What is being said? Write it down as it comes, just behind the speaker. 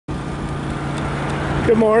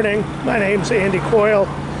Good morning, my name's Andy Coyle.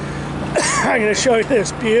 I'm going to show you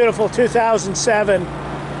this beautiful 2007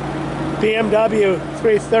 BMW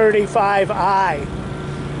 335i.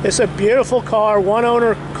 It's a beautiful car, one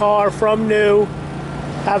owner car from new.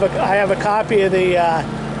 I have a copy of the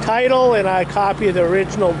title and a copy of the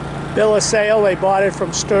original bill of sale. They bought it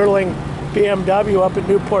from Sterling BMW up at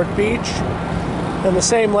Newport Beach. And the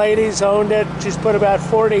same lady's owned it. She's put about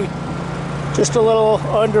just a little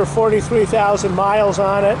under 43,000 miles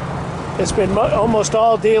on it. It's been almost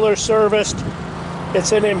all dealer serviced.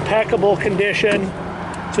 It's in impeccable condition.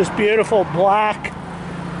 It's just beautiful black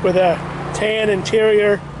with a tan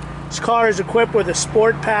interior. This car is equipped with a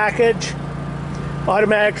sport package,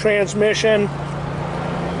 automatic transmission,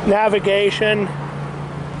 navigation.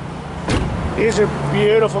 These are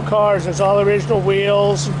beautiful cars. It's all original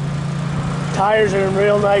wheels. Tires are in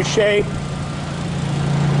real nice shape.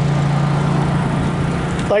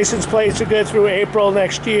 License plates are good through April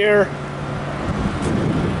next year.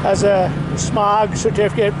 Has a smog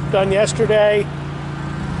certificate done yesterday.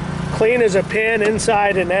 Clean as a pin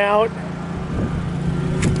inside and out.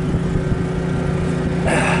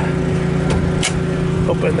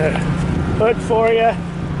 Open the hood for you.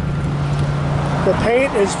 The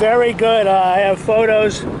paint is very good. I have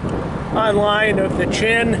photos online of the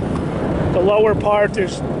chin. The lower part,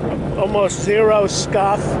 there's almost zero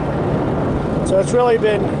scuff. So it's really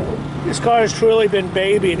been, this car has truly been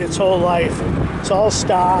babied its whole life. It's all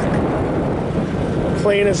stock,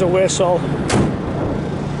 clean as a whistle.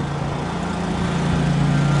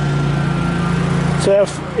 So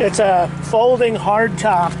it's a folding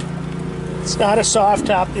hardtop. It's not a soft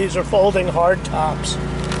top, these are folding hard tops.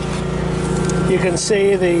 You can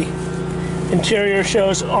see the interior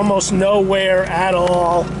shows almost no wear at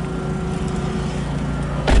all.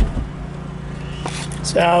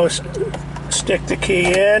 So stick the key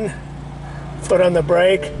in, foot on the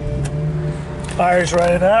brake, fires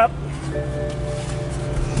right up.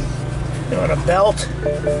 You want a belt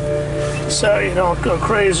so you don't go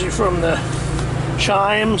crazy from the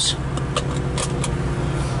chimes.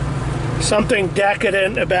 Something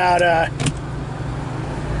decadent about a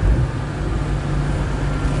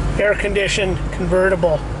air-conditioned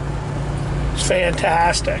convertible. It's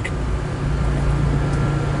fantastic.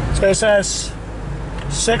 So this has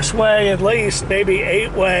 6-way, at least, maybe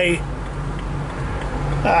 8-way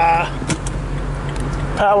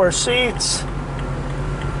power seats.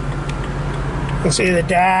 You can see the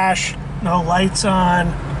dash, no lights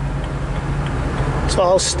on. It's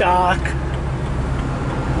all stock.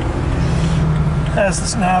 Has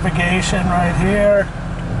this navigation right here.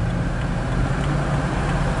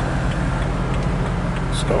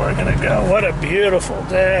 So we're gonna go. What a beautiful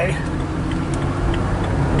day.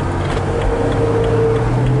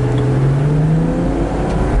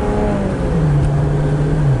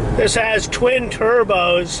 This has twin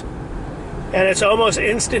turbos, and it's almost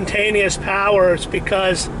instantaneous power. It's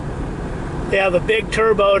because they have a big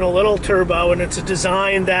turbo and a little turbo, and it's a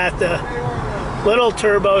design that the little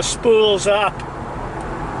turbo spools up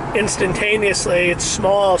instantaneously. It's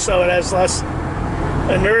small, so it has less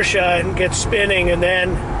inertia and gets spinning, and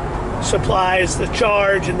then supplies the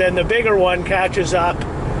charge, and then the bigger one catches up.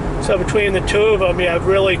 So between the two of them, you have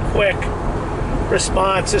really quick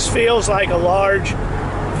response. This feels like a large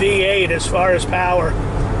V8 as far as power.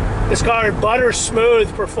 This car had butter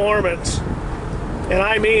smooth performance, and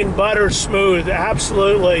I mean butter smooth.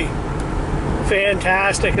 Absolutely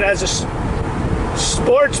fantastic. It has a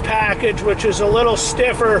sports package, which is a little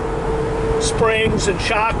stiffer springs and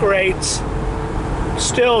shock rates,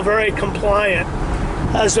 still very compliant.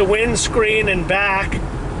 Has the windscreen and back,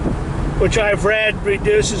 which I've read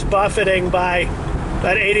reduces buffeting by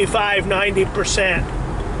about 85–90%.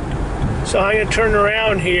 So I'm going to turn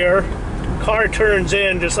around here. Car turns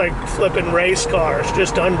in just like flipping race cars.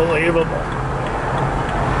 Just unbelievable.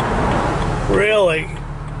 Really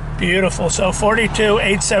beautiful. So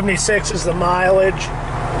 42,876 is the mileage.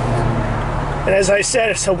 And as I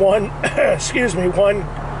said, it's a one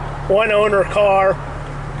owner car,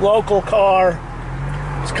 local car.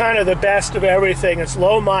 It's kind of the best of everything. It's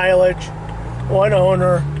low mileage, one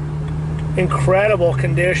owner, incredible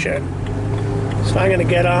condition. So I'm going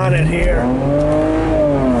to get on it here.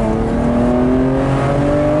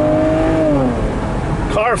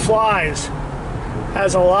 Car flies.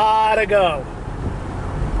 Has a lot of go.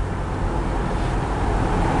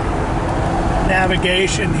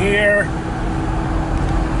 Navigation here.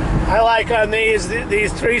 I like on these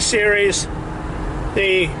 3 Series,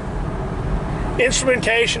 the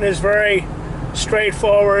instrumentation is very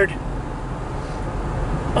straightforward,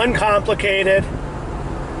 uncomplicated,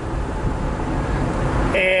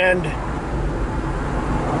 and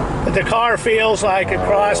But the car feels like a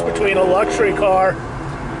cross between a luxury car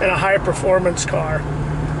and a high-performance car.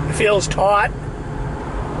 It feels taut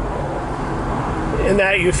in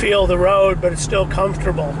that you feel the road, but it's still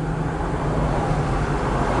comfortable.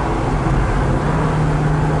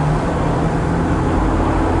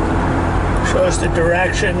 Shows the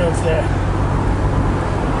direction of the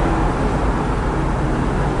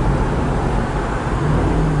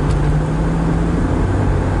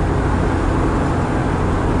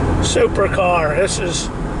supercar. This is,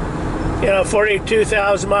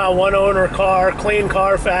 42,000 mile, one owner car, clean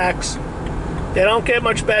Carfax. They don't get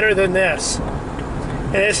much better than this.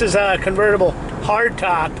 And this is a convertible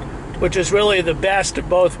hardtop, which is really the best of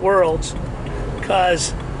both worlds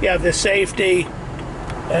because you have the safety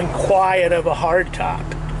and quiet of a hardtop.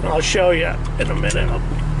 I'll show you in a minute.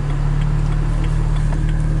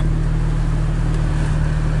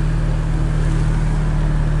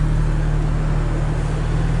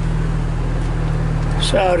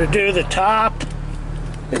 So to do the top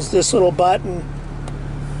is this little button.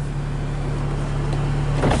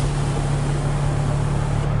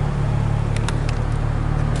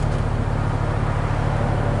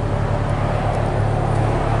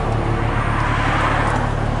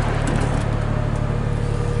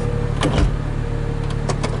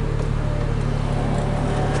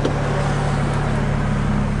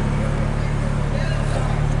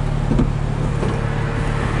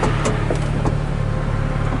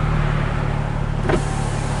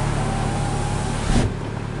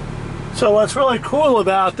 So what's really cool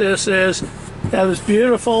about this is you have this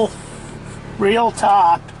beautiful real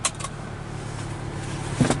top.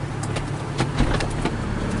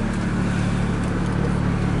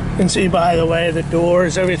 You can see, by the way, the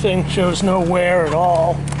doors, everything shows no wear at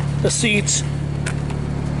all. The seats,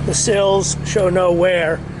 the sills show no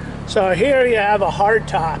wear. So here you have a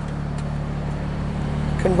hardtop.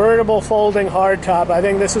 Convertible folding hardtop. I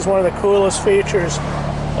think this is one of the coolest features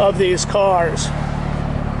of these cars.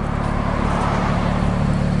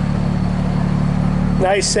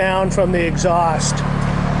 Nice sound from the exhaust.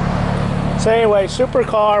 So anyway,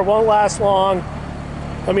 supercar, won't last long.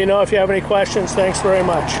 Let me know if you have any questions. Thanks very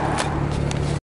much.